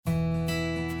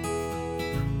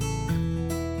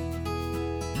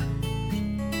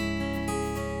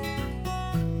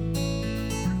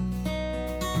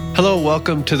Hello,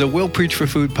 welcome to the We'll Preach for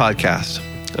Food podcast.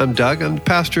 I'm Doug. I'm the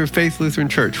pastor of Faith Lutheran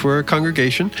Church. We're a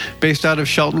congregation based out of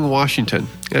Shelton, Washington,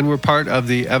 and we're part of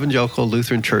the Evangelical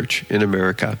Lutheran Church in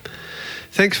America.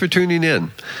 Thanks for tuning in.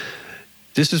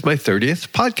 This is my 30th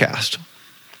podcast.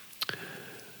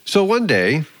 So one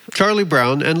day, Charlie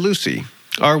Brown and Lucy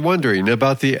are wondering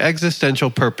about the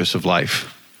existential purpose of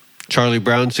life. Charlie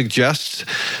Brown suggests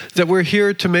that we're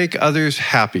here to make others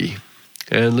happy.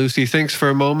 And Lucy thinks for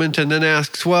a moment and then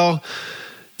asks, well,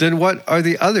 then what are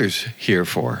the others here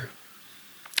for?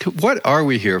 What are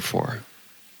we here for?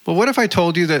 Well, what if I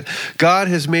told you that God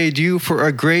has made you for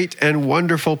a great and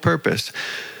wonderful purpose?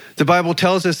 The Bible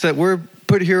tells us that we're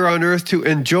put here on earth to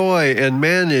enjoy and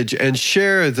manage and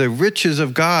share the riches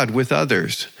of God with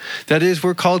others. That is,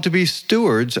 we're called to be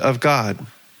stewards of God.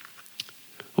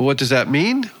 Well, what does that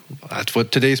mean? That's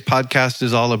what today's podcast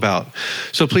is all about.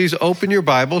 So please open your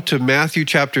Bible to Matthew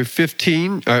chapter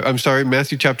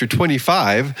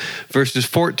 25, verses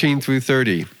 14 through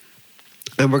 30.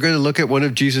 And we're going to look at one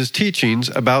of Jesus' teachings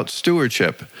about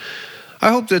stewardship.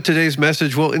 I hope that today's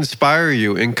message will inspire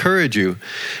you, encourage you,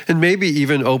 and maybe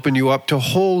even open you up to a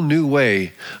whole new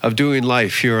way of doing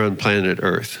life here on planet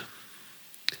Earth.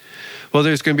 Well,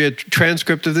 there's going to be a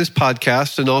transcript of this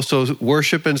podcast and also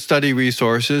worship and study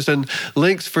resources and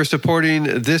links for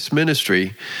supporting this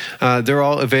ministry. They're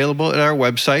all available at our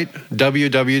website,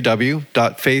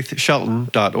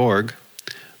 www.faithshelton.org.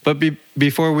 But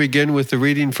before we begin with the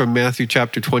reading from Matthew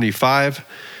chapter 25,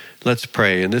 let's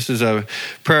pray. And this is a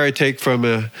prayer I take from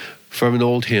an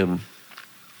old hymn.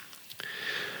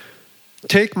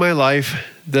 Take my life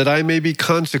that I may be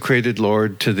consecrated,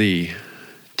 Lord, to Thee.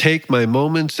 Take my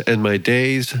moments and my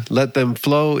days, let them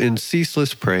flow in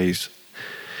ceaseless praise.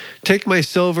 Take my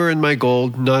silver and my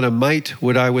gold, not a mite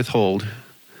would I withhold.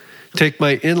 Take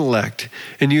my intellect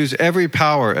and use every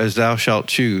power as Thou shalt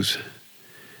choose.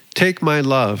 Take my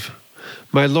love,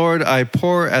 my Lord, I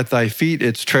pour at Thy feet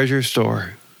its treasure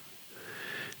store.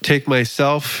 Take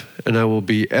myself, and I will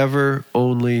be ever,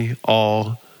 only,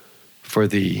 all for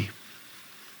Thee.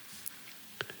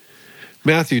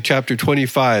 Matthew chapter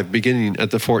 25, beginning at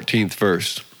the 14th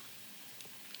verse.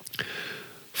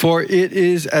 For it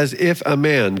is as if a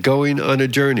man going on a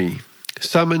journey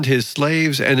summoned his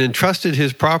slaves and entrusted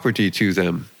his property to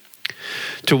them.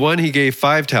 To one he gave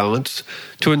 5 talents,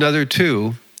 to another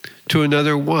 2, to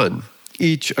another 1,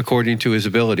 each according to his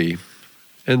ability.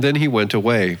 And then he went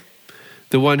away.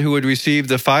 The one who had received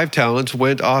the 5 talents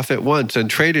went off at once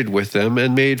and traded with them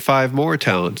and made 5 more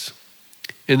talents.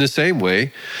 In the same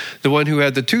way, the one who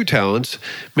had the 2 talents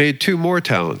made 2 more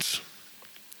talents.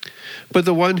 But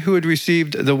the one who had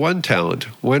received the 1 talent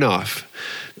went off,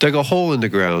 dug a hole in the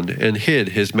ground, and hid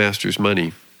his master's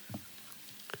money.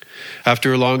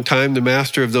 After a long time, the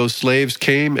master of those slaves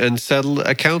came and settled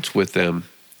accounts with them.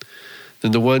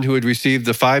 Then the one who had received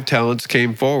the 5 talents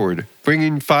came forward,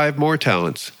 bringing 5 more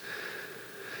talents,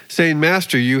 saying,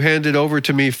 Master, you handed over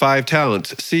to me 5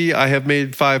 talents. See, I have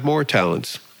made 5 more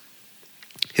talents.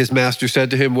 His master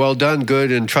said to him, Well done, good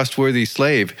and trustworthy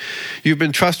slave. You've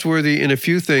been trustworthy in a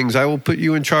few things. I will put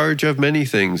you in charge of many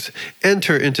things.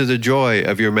 Enter into the joy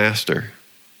of your master.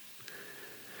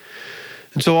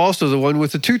 And so also the one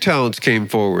with the 2 talents came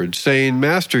forward, saying,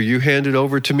 Master, you handed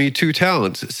over to me 2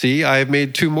 talents. See, I have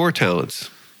made 2 more talents.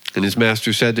 And his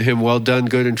master said to him, Well done,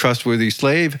 good and trustworthy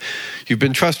slave. You've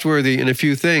been trustworthy in a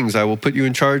few things. I will put you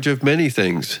in charge of many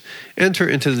things. Enter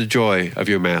into the joy of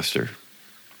your master.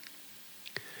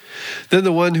 Then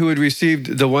the one who had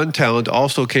received the 1 talent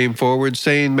also came forward,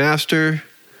 saying, Master,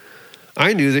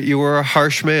 I knew that you were a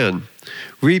harsh man,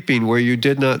 reaping where you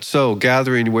did not sow,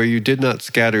 gathering where you did not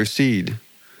scatter seed.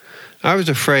 I was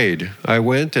afraid. I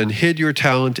went and hid your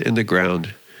talent in the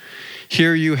ground.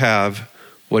 Here you have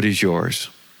what is yours.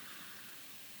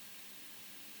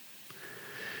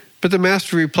 But the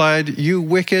master replied, You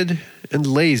wicked and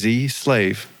lazy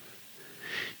slave.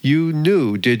 You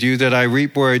knew, did you, that I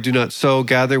reap where I do not sow,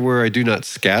 gather where I do not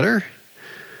scatter?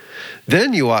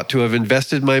 Then you ought to have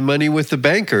invested my money with the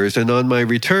bankers, and on my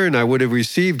return I would have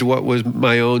received what was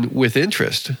my own with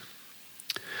interest.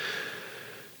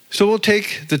 So we'll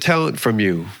take the talent from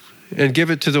you and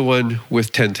give it to the one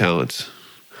with 10 talents.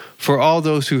 For to all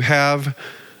those who have,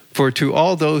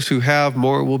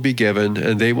 more will be given,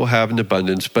 and they will have an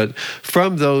abundance. But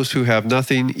from those who have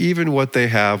nothing, even what they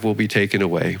have will be taken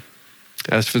away.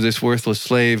 As for this worthless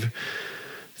slave,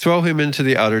 throw him into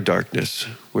the outer darkness,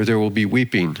 where there will be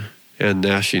weeping and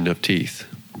gnashing of teeth.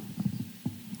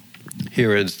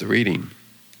 Here ends the reading.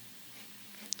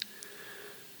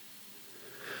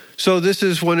 So this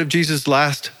is one of Jesus'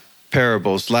 last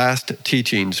parables, last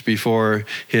teachings before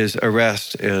his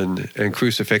arrest and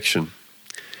crucifixion.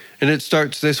 And it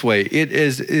starts this way. It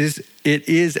is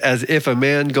as if a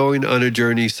man going on a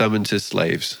journey summons his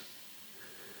slaves.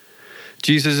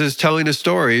 Jesus is telling a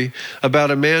story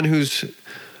about a man who's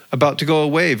about to go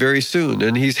away very soon,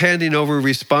 and he's handing over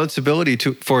responsibility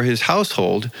for his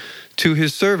household to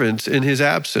his servants in his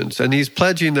absence, and he's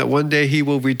pledging that one day he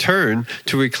will return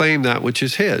to reclaim that which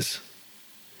is his.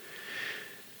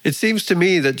 It seems to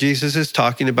me that Jesus is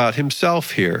talking about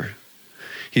himself here.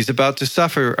 He's about to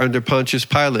suffer under Pontius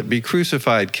Pilate, be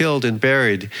crucified, killed, and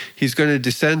buried. He's going to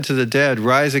descend to the dead,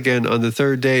 rise again on the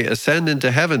third day, ascend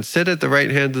into heaven, sit at the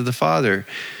right hand of the Father,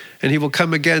 and he will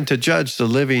come again to judge the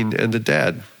living and the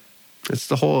dead. It's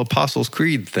the whole Apostles'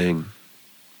 Creed thing.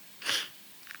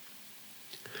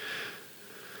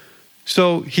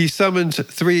 So he summons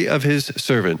 3 of his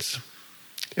servants,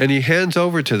 and he hands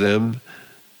over to them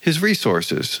his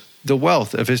resources, the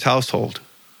wealth of his household.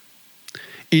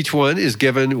 Each one is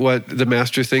given what the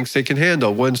master thinks they can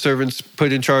handle. One servant's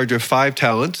put in charge of 5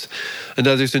 talents,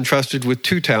 another's entrusted with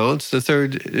 2 talents, the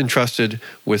third entrusted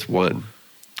with 1.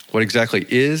 What exactly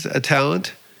is a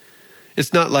talent?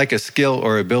 It's not like a skill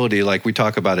or ability like we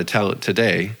talk about a talent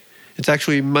today. It's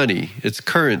actually money. It's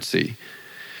currency.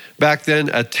 Back then,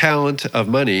 a talent of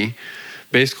money,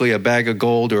 basically a bag of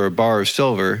gold or a bar of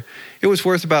silver, it was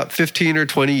worth about 15 or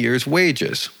 20 years'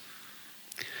 wages.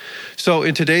 So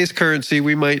in today's currency,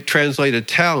 we might translate a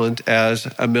talent as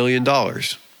 $1 million.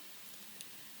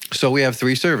 So we have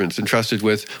 3 servants entrusted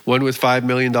with one with $5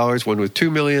 million, one with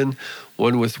 $2 million,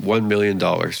 one with $1 million.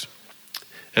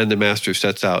 And the master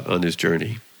sets out on his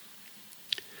journey.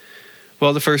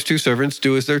 Well, the first 2 servants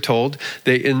do as they're told.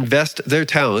 They invest their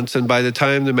talents, and by the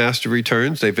time the master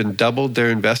returns, they've doubled their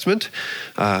investment.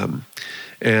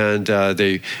 And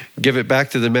they give it back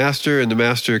to the master, and the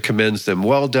master commends them.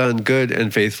 Well done, good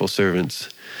and faithful servants.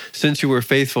 Since you were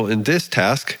faithful in this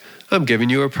task, I'm giving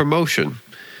you a promotion.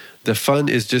 The fun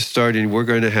is just starting. We're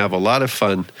going to have a lot of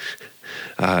fun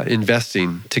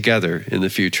investing together in the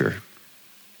future.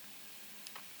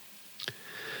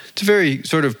 It's a very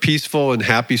sort of peaceful and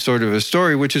happy sort of a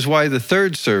story, which is why the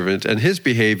third servant and his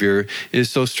behavior is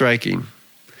so striking.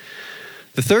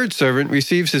 The third servant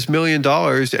receives his $1 million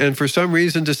and for some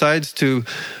reason decides to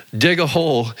dig a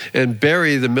hole and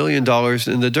bury the $1 million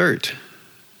in the dirt.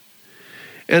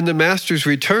 And the master's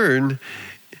return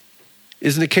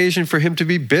is an occasion for him to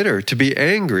be bitter, to be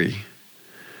angry.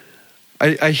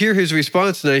 I hear his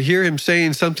response, and I hear him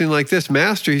saying something like this.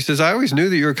 Master, he says, I always knew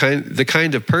that you're the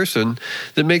kind of person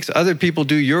that makes other people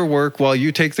do your work while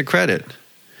you take the credit.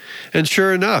 And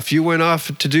sure enough, you went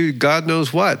off to do God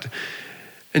knows what.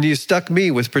 And you stuck me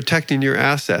with protecting your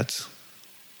assets.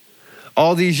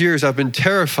 All these years, I've been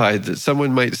terrified that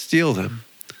someone might steal them.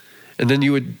 And then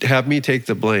you would have me take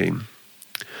the blame.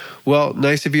 Well,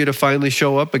 nice of you to finally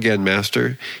show up again,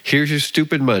 Master. Here's your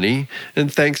stupid money,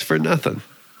 and thanks for nothing.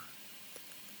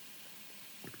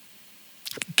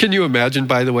 Can you imagine,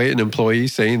 by the way, an employee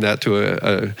saying that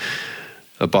to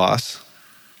a boss?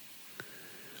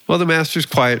 Well, the master's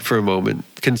quiet for a moment,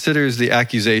 considers the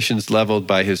accusations leveled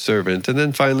by his servant, and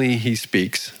then finally he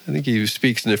speaks. I think he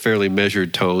speaks in a fairly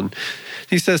measured tone.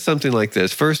 He says something like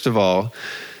this. First of all,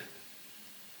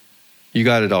 you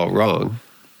got it all wrong.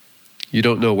 You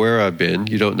don't know where I've been.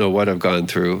 You don't know what I've gone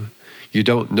through. You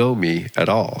don't know me at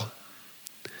all.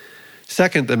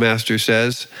 Second, the master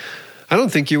says, I don't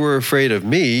think you were afraid of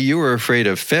me. You were afraid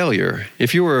of failure.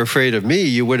 If you were afraid of me,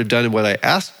 you would have done what I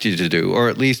asked you to do, or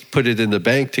at least put it in the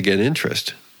bank to get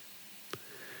interest.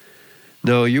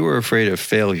 No, you were afraid of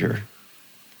failure.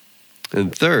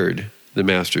 And third, the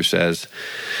master says,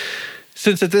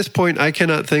 since at this point I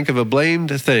cannot think of a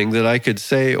blamed thing that I could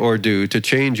say or do to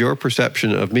change your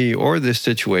perception of me or this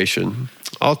situation,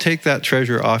 I'll take that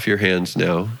treasure off your hands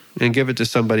now and give it to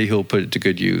somebody who'll put it to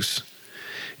good use.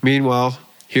 Meanwhile,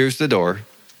 here's the door,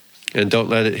 and don't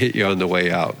let it hit you on the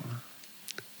way out.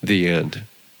 The end.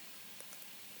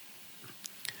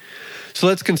 So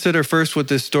let's consider first what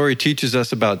this story teaches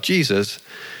us about Jesus,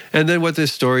 and then what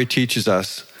this story teaches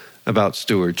us about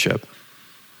stewardship.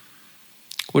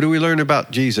 What do we learn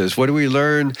about Jesus? What do we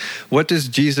learn? What does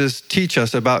Jesus teach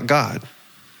us about God?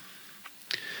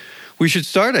 We should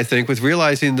start, I think, with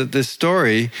realizing that this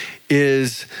story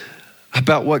is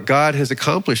about what God has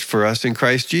accomplished for us in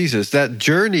Christ Jesus. That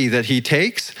journey that he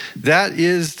takes, that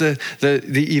is the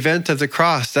event of the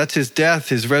cross. That's his death,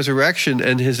 his resurrection,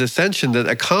 and his ascension that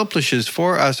accomplishes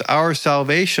for us our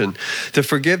salvation, the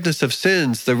forgiveness of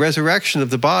sins, the resurrection of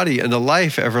the body, and the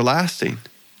life everlasting.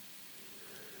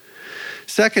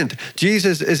 Second,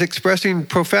 Jesus is expressing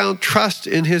profound trust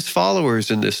in his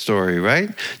followers in this story,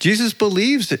 right? Jesus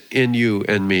believes in you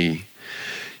and me.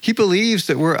 He believes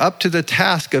that we're up to the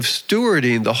task of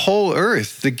stewarding the whole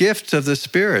earth, the gifts of the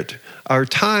Spirit, our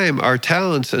time, our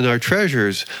talents, and our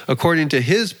treasures, according to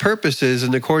his purposes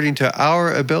and according to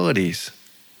our abilities.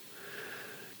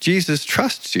 Jesus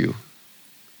trusts you.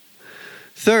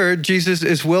 Third, Jesus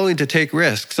is willing to take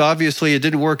risks. Obviously, it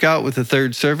didn't work out with the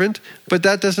third servant, but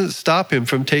that doesn't stop him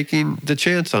from taking the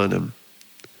chance on him.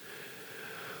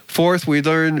 Fourth, we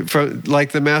learn from,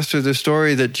 like the master of the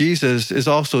story, that Jesus is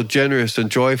also generous and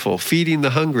joyful, feeding the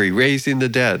hungry, raising the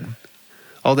dead.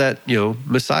 All that,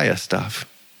 Messiah stuff.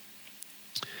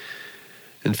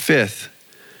 And fifth,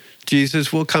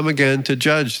 Jesus will come again to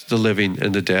judge the living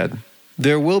and the dead.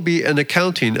 There will be an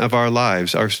accounting of our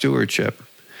lives, our stewardship.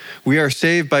 We are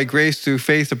saved by grace through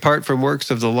faith apart from works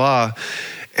of the law.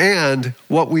 And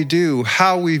what we do,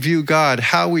 how we view God,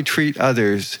 how we treat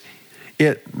others,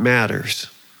 it matters.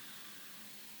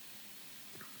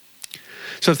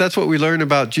 So if that's what we learn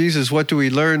about Jesus, what do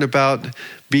we learn about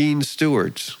being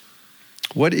stewards?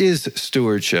 What is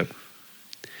stewardship?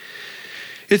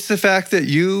 It's the fact that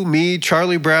you, me,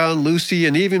 Charlie Brown, Lucy,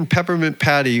 and even Peppermint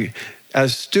Patty,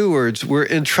 as stewards, were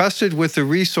entrusted with the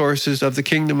resources of the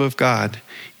kingdom of God,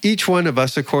 each one of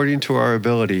us according to our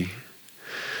ability.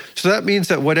 So that means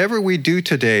that whatever we do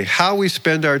today, how we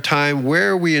spend our time,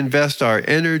 where we invest our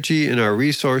energy and our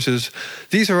resources,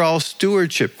 these are all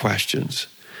stewardship questions.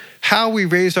 How we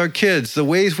raise our kids, the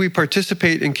ways we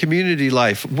participate in community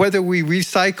life, whether we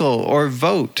recycle or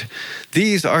vote,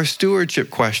 these are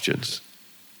stewardship questions.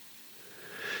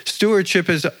 Stewardship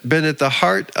has been at the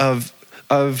heart of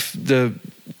the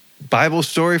Bible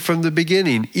story from the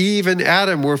beginning. Eve and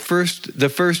Adam were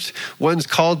the first ones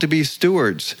called to be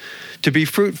stewards, to be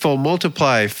fruitful,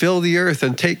 multiply, fill the earth,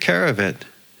 and take care of it.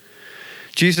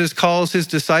 Jesus calls his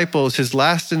disciples, his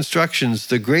last instructions,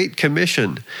 the Great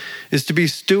Commission, is to be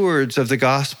stewards of the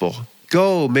gospel.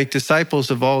 Go, make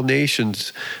disciples of all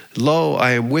nations. Lo,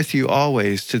 I am with you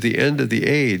always to the end of the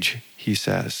age, he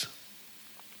says.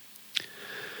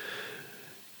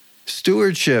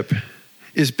 Stewardship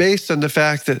is based on the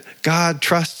fact that God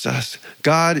trusts us.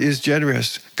 God is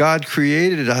generous. God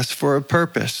created us for a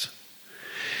purpose.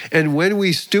 And when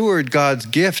we steward God's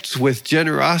gifts with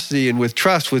generosity and with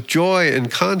trust, with joy and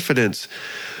confidence,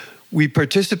 we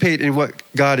participate in what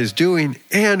God is doing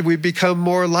and we become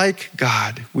more like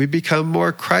God. We become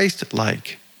more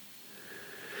Christ-like.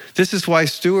 This is why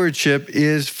stewardship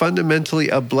is fundamentally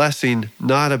a blessing,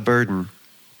 not a burden.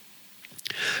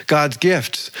 God's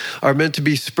gifts are meant to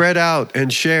be spread out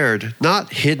and shared,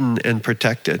 not hidden and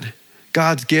protected.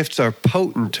 God's gifts are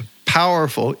potent,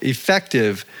 powerful,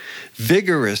 effective,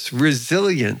 vigorous,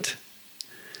 resilient.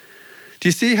 Do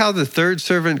you see how the third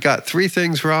servant got three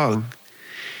things wrong?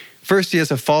 First, he has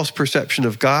a false perception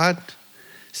of God.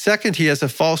 Second, he has a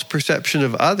false perception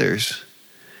of others.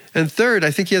 And third,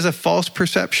 I think he has a false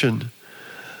perception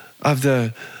of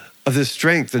the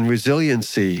strength and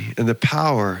resiliency and the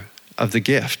power of the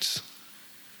gifts.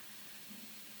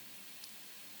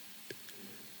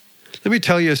 Let me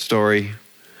tell you a story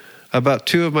about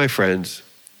two of my friends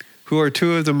who are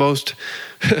two of the most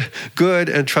good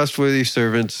and trustworthy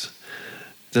servants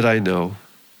that I know.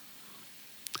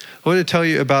 I want to tell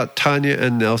you about Tanya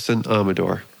and Nelson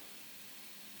Amador.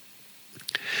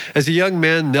 As a young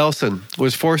man, Nelson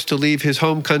was forced to leave his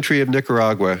home country of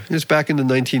Nicaragua. It was back in the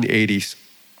 1980s.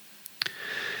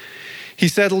 He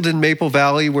settled in Maple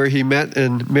Valley where he met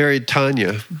and married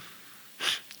Tanya.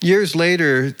 Years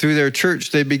later, through their church,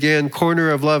 they began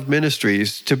Corner of Love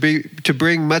Ministries to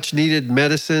bring much-needed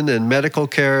medicine and medical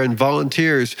care and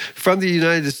volunteers from the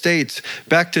United States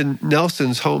back to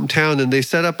Nelson's hometown, and they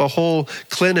set up a whole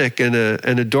clinic and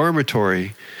a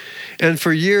dormitory. And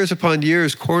for years upon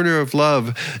years, Corner of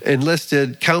Love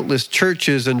enlisted countless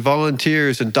churches and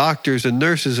volunteers and doctors and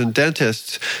nurses and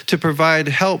dentists to provide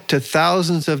help to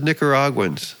thousands of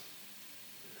Nicaraguans.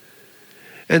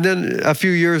 And then a few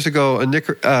years ago,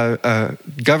 a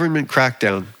government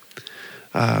crackdown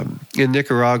in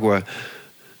Nicaragua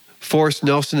forced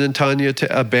Nelson and Tanya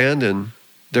to abandon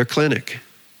their clinic.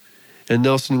 And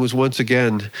Nelson was once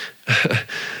again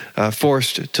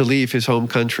forced to leave his home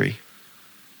country.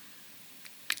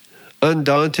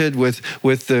 Undaunted with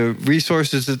the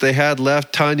resources that they had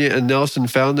left, Tanya and Nelson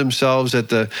found themselves at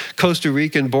the Costa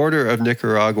Rican border of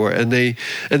Nicaragua, and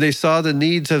they saw the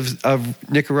needs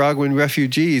of Nicaraguan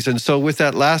refugees. And so with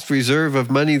that last reserve of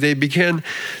money, they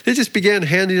just began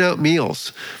handing out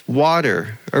meals,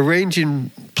 water,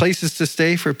 arranging places to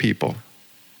stay for people.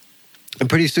 And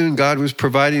pretty soon God was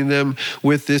providing them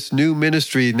with this new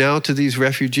ministry now to these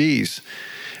refugees.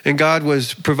 And God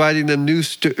was providing them new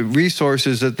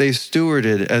resources that they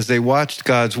stewarded as they watched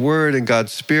God's word and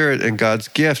God's spirit and God's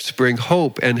gifts bring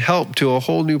hope and help to a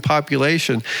whole new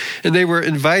population. And they were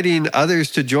inviting others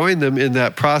to join them in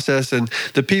that process. And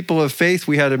the people of faith,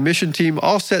 we had a mission team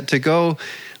all set to go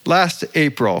last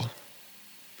April.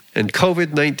 And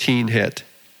COVID-19 hit.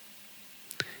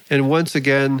 And once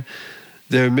again,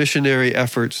 their missionary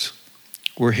efforts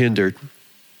were hindered.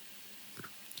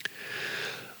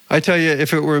 I tell you,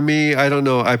 if it were me, I don't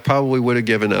know, I probably would have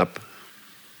given up.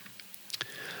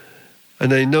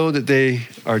 And I know that they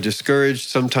are discouraged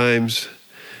sometimes,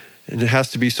 and it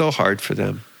has to be so hard for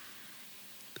them.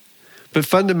 But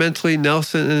fundamentally,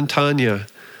 Nelson and Tanya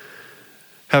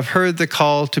have heard the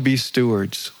call to be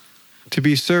stewards, to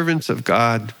be servants of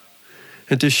God,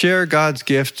 and to share God's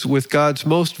gifts with God's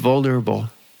most vulnerable,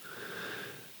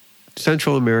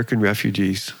 Central American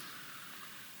refugees.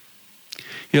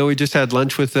 You know, we just had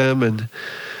lunch with them, and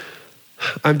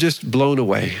I'm just blown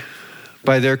away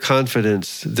by their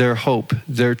confidence, their hope,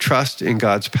 their trust in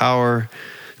God's power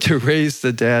to raise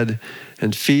the dead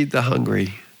and feed the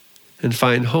hungry and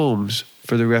find homes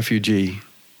for the refugee.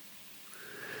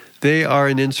 They are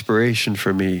an inspiration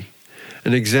for me,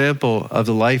 an example of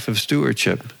the life of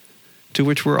stewardship to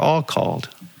which we're all called.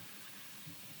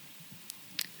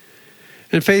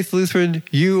 And Faith Lutheran,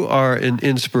 you are an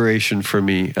inspiration for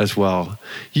me as well.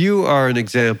 You are an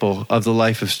example of the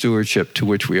life of stewardship to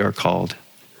which we are called.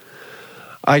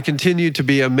 I continue to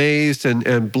be amazed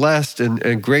and blessed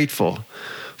and grateful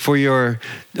for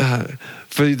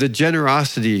for the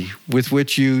generosity with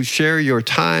which you share your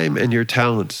time and your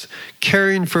talents,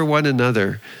 caring for one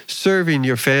another, serving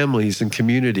your families and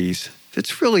communities.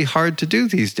 It's really hard to do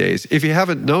these days. If you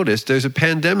haven't noticed, there's a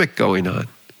pandemic going on.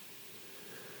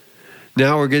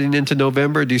 Now we're getting into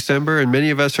November, December, and many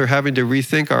of us are having to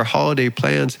rethink our holiday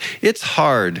plans. It's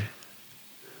hard.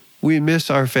 We miss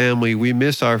our family. We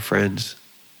miss our friends.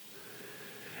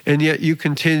 And yet you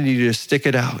continue to stick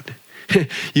it out.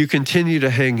 You continue to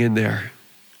hang in there.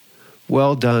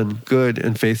 Well done, good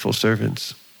and faithful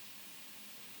servants.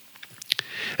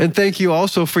 And thank you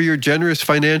also for your generous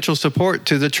financial support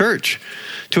to the church,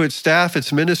 to its staff,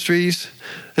 its ministries,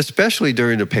 especially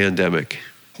during the pandemic.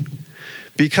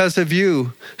 Because of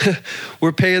you,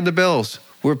 we're paying the bills.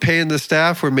 We're paying the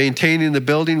staff. We're maintaining the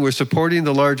building. We're supporting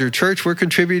the larger church. We're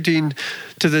contributing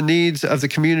to the needs of the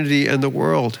community and the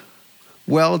world.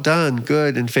 Well done,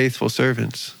 good and faithful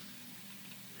servants.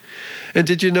 And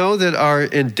did you know that our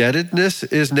indebtedness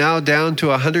is now down to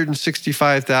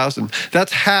 $165,000?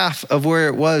 That's half of where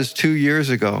it was 2 years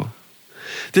ago.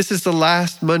 This is the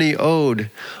last money owed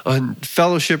on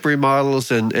fellowship remodels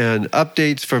and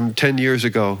updates from 10 years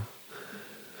ago.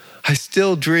 I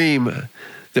still dream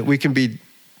that we can be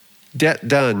debt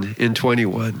done in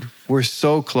 21. We're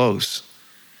so close.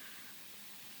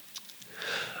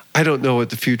 I don't know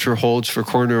what the future holds for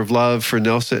Corner of Love, for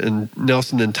Nelson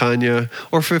and Tanya,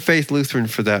 or for Faith Lutheran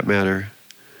for that matter.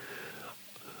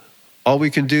 All we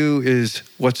can do is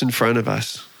what's in front of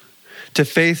us, to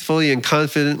faithfully and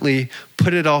confidently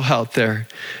put it all out there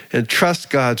and trust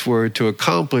God's word to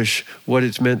accomplish what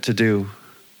it's meant to do.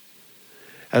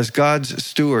 As God's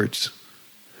stewards,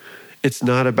 it's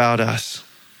not about us.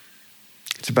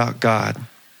 It's about God.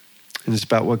 And it's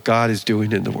about what God is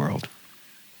doing in the world.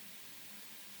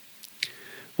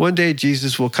 One day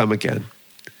Jesus will come again.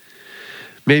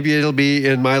 Maybe it'll be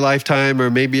in my lifetime,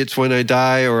 or maybe it's when I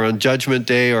die, or on Judgment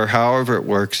Day, or however it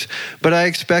works. But I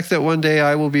expect that one day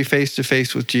I will be face to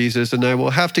face with Jesus, and I will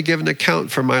have to give an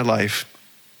account for my life.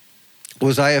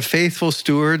 Was I a faithful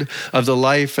steward of the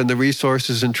life and the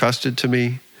resources entrusted to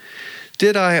me?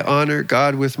 Did I honor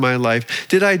God with my life?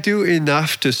 Did I do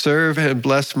enough to serve and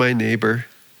bless my neighbor?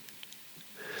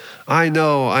 I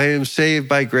know I am saved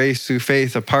by grace through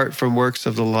faith apart from works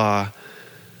of the law.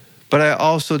 But I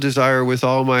also desire with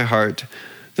all my heart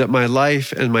that my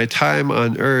life and my time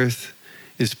on earth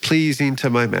is pleasing to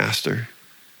my Master.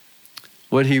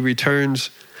 When he returns,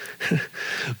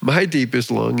 my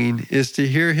deepest longing is to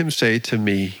hear him say to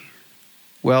me,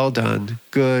 "Well done,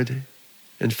 good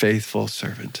and faithful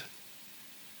servant."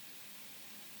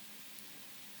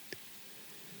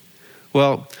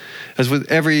 Well, as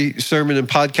with every sermon and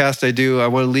podcast I do, I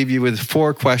want to leave you with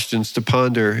 4 questions to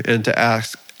ponder and to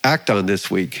act on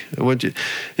this week. I want to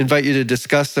invite you to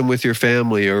discuss them with your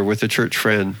family or with a church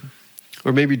friend,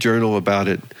 or maybe journal about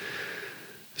it.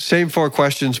 Same 4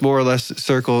 questions more or less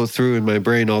circle through in my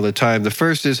brain all the time. The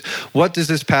first is, what does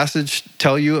this passage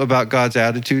tell you about God's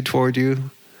attitude toward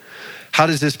you? How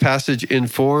does this passage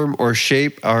inform or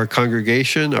shape our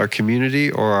congregation, our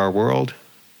community, or our world?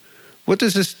 What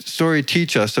does this story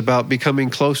teach us about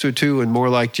becoming closer to and more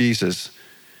like Jesus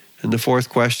And the fourth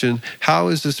question, how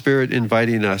is the Spirit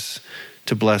inviting us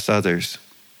to bless others?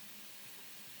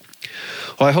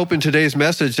 Well, I hope in today's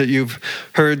message that you've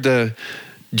heard the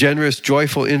generous,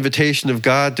 joyful invitation of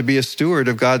God to be a steward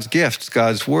of God's gifts,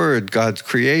 God's word, God's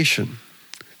creation.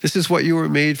 This is what you were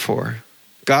made for.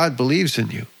 God believes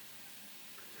in you.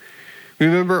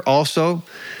 Remember also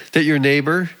that your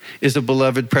neighbor is a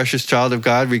beloved, precious child of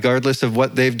God, regardless of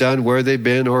what they've done, where they've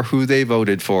been, or who they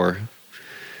voted for.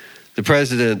 The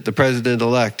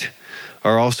president-elect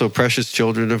are also precious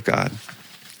children of God.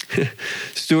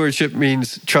 Stewardship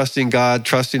means trusting God,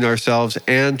 trusting ourselves,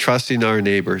 and trusting our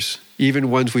neighbors,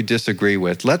 even ones we disagree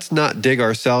with. Let's not dig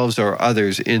ourselves or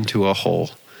others into a hole.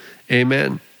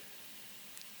 Amen.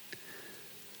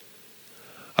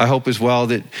 I hope as well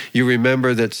that you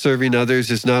remember that serving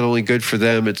others is not only good for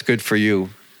them, it's good for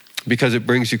you, because it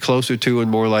brings you closer to and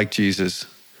more like Jesus.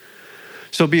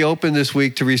 So be open this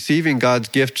week to receiving God's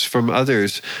gifts from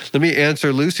others. Let me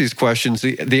answer Lucy's questions.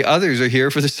 The others are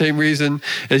here for the same reason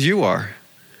as you are,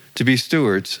 to be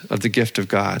stewards of the gift of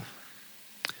God.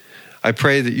 I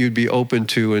pray that you'd be open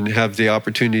to and have the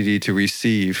opportunity to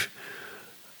receive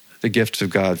the gifts of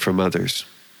God from others.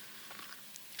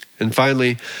 And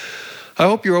finally, I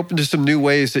hope you're open to some new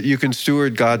ways that you can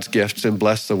steward God's gifts and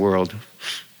bless the world.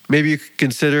 Maybe you could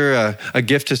consider a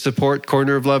gift to support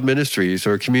Corner of Love Ministries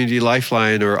or Community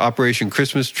Lifeline or Operation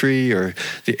Christmas Tree or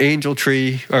the Angel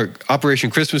Tree or Operation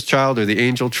Christmas Child or the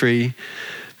Angel Tree.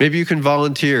 Maybe you can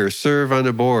volunteer, serve on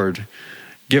a board,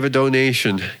 give a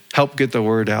donation, help get the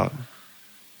word out.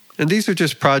 And these are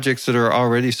just projects that are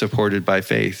already supported by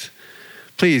faith.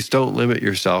 Please don't limit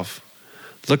yourself.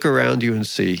 Look around you and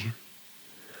see.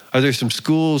 Are there some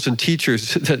schools and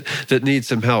teachers that need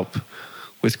some help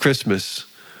with Christmas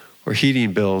or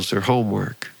heating bills or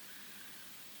homework?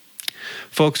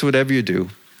 Folks, whatever you do,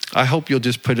 I hope you'll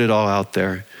just put it all out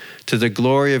there to the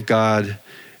glory of God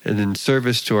and in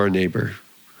service to our neighbor.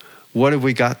 What have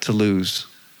we got to lose?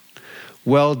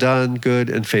 Well done, good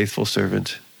and faithful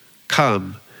servant.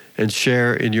 Come and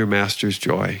share in your master's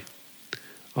joy.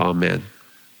 Amen.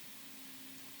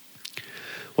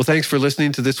 Well, thanks for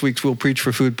listening to this week's We'll Preach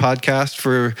for Food podcast.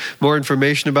 For more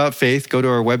information about faith, go to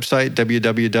our website,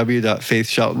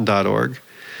 www.faithshelton.org.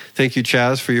 Thank you,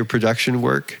 Chaz, for your production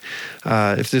work.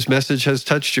 If this message has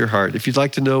touched your heart, if you'd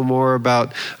like to know more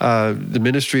about the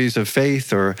ministries of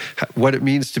faith or what it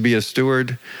means to be a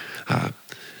steward,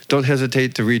 don't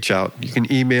hesitate to reach out. You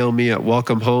can email me at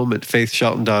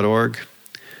welcomehome@faithshelton.org.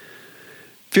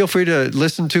 Feel free to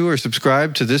listen to or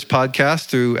subscribe to this podcast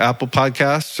through Apple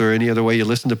Podcasts or any other way you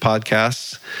listen to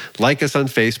podcasts. Like us on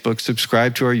Facebook,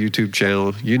 subscribe to our YouTube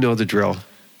channel. You know the drill.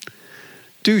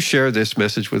 Do share this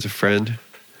message with a friend.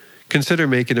 Consider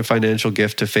making a financial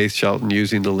gift to Faith Shelton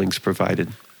using the links provided.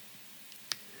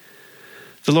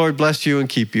 The Lord bless you and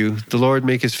keep you. The Lord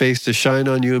make his face to shine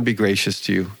on you and be gracious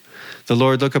to you. The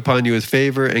Lord look upon you with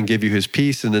favor and give you his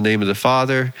peace in the name of the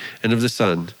Father and of the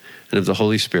Son and of the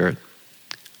Holy Spirit.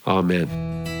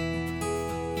 Amen.